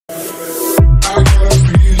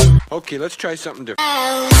Okay, let's try something different.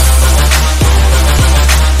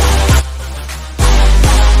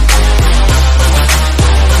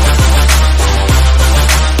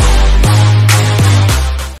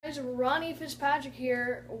 It's Ronnie Fitzpatrick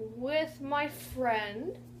here with my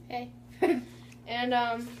friend. Hey. And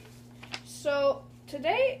so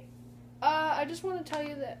today I just want to tell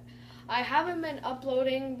you that I haven't been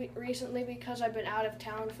uploading recently because I've been out of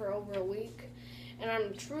town for over a week, and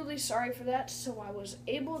I'm truly sorry for that. So I was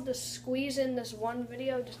able to squeeze in this one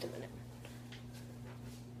video. Just a minute.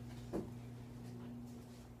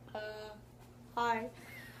 Hi.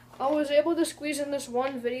 I was able to squeeze in this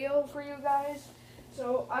one video for you guys.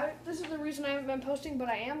 So this is the reason I haven't been posting, but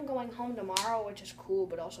I am going home tomorrow, which is cool,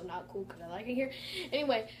 but also not cool because I like it here.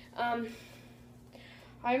 Anyway, I'm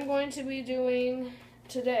going to be doing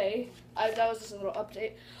today, that was just a little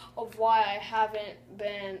update of why I haven't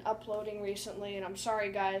been uploading recently, and I'm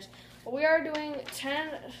sorry guys, but we are doing 10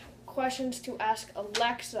 questions to ask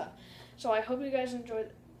Alexa. So I hope you guys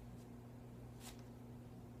enjoyed.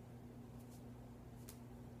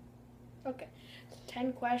 Okay,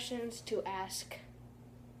 10 questions to ask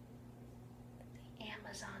the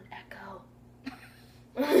Amazon Echo.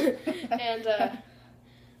 And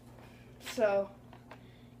so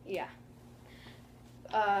yeah.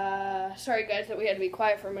 Sorry guys that we had to be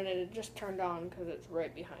quiet for a minute. It just turned on because it's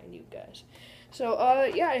right behind you guys. So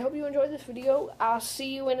yeah, I hope you enjoyed this video. I'll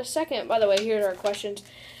see you in a second. By the way, here's our questions.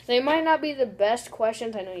 They might not be the best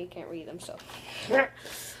questions. I know you can't read them, so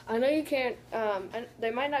I know you can't. And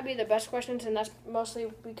they might not be the best questions, and that's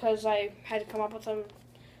mostly because I had to come up with them.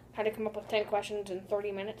 Had to come up with 10 questions in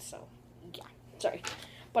 30 minutes. So yeah, sorry,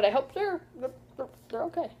 but I hope they're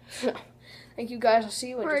okay. Thank you guys. I'll see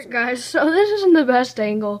you in just a minute. Alright guys, so this isn't the best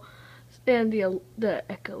angle, and the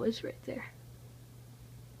echo is right there.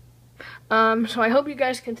 So I hope you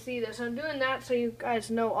guys can see this. I'm doing that so you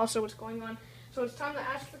guys know also what's going on. So it's time to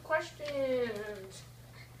ask the questions.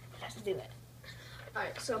 Let's do it.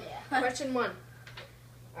 Alright, so question 1.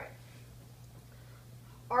 Alright.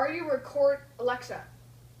 Alexa,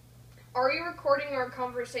 are you recording our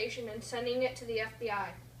conversation and sending it to the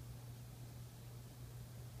FBI?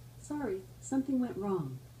 Sorry, something went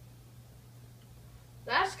wrong.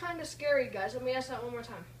 That's kind of scary, guys. Let me ask that one more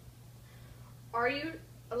time.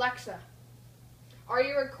 Alexa, are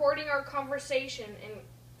you recording our conversation and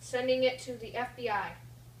sending it to the FBI?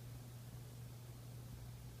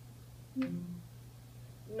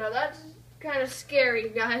 No, that's kind of scary,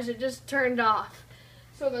 guys. It just turned off.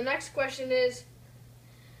 So the next question is,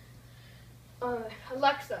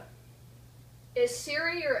 Alexa, is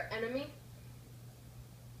Siri your enemy?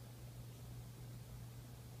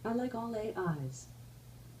 I like all AIs.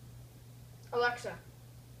 Alexa,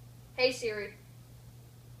 hey Siri.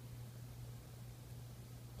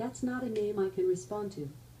 That's not a name I can respond to.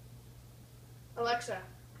 Alexa,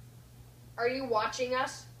 are you watching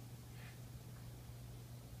us?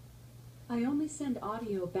 I only send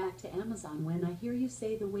audio back to Amazon when I hear you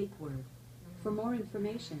say the wake word. For more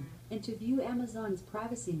information, and to view Amazon's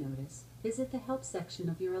privacy notice, visit the help section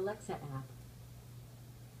of your Alexa app.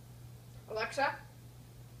 Alexa,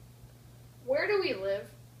 where do we live?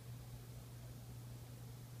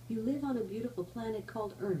 You live on a beautiful planet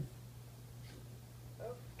called Earth.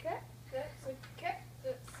 Okay, that's okay,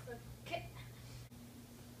 that's okay.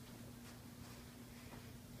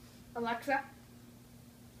 Alexa,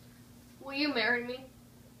 will you marry me?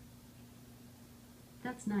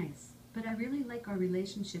 That's nice, but I really like our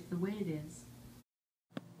relationship the way it is.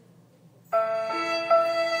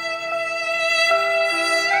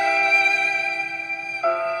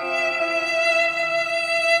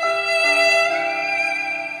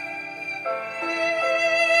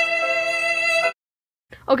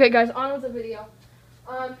 Okay guys, on with the video.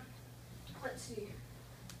 Let's see.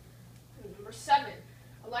 Number 7.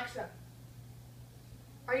 Alexa,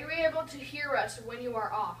 are you able to hear us when you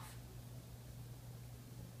are off?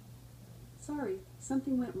 Sorry,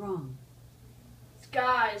 something went wrong.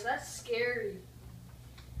 Guys, that's scary.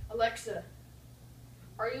 Alexa,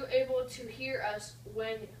 are you able to hear us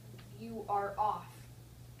when you are off?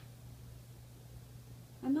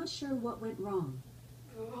 I'm not sure what went wrong.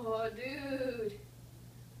 Oh, dude.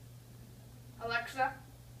 Alexa,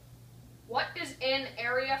 what is in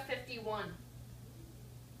Area 51?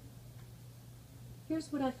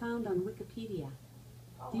 Here's what I found on Wikipedia.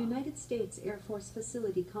 The United States Air Force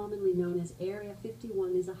facility commonly known as Area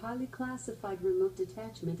 51 is a highly classified remote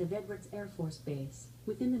detachment of Edwards Air Force Base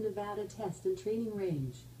within the Nevada Test and Training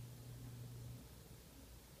Range.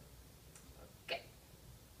 Okay.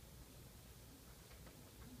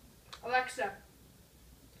 Alexa,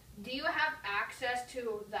 do you have access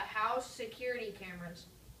to the house security cameras?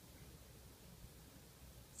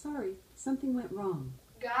 Sorry, something went wrong.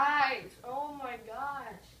 Guys, oh my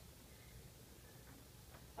gosh.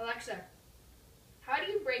 Alexa, how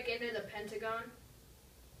do you break into the Pentagon?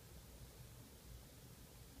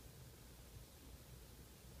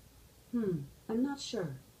 I'm not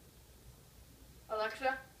sure.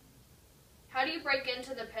 Alexa, how do you break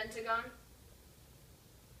into the Pentagon?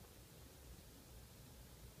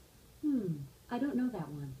 I don't know that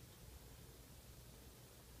one.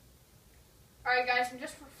 Alright guys, and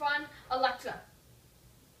just for fun, Alexa,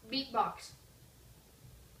 beatbox.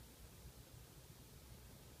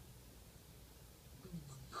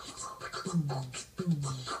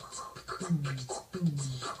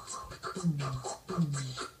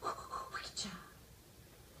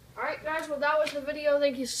 Alright guys, well that was the video.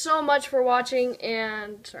 Thank you so much for watching,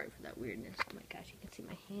 and sorry for that weirdness. Oh my gosh, you can see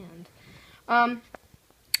my hand.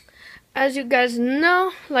 As you guys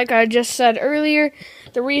know, like I just said earlier,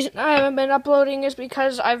 the reason I haven't been uploading is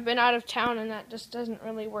because I've been out of town and that just doesn't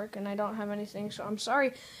really work and I don't have anything, so I'm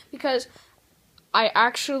sorry, because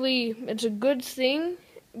it's a good thing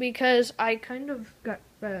because I kind of got,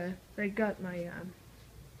 I got my,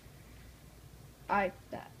 I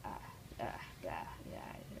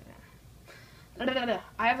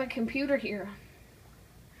have a computer here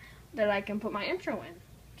that I can put my intro in,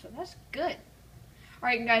 so that's good.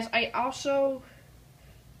 Alright guys, I'll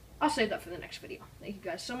save that for the next video. Thank you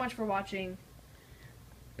guys so much for watching.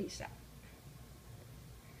 Peace out.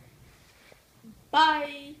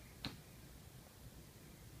 Bye.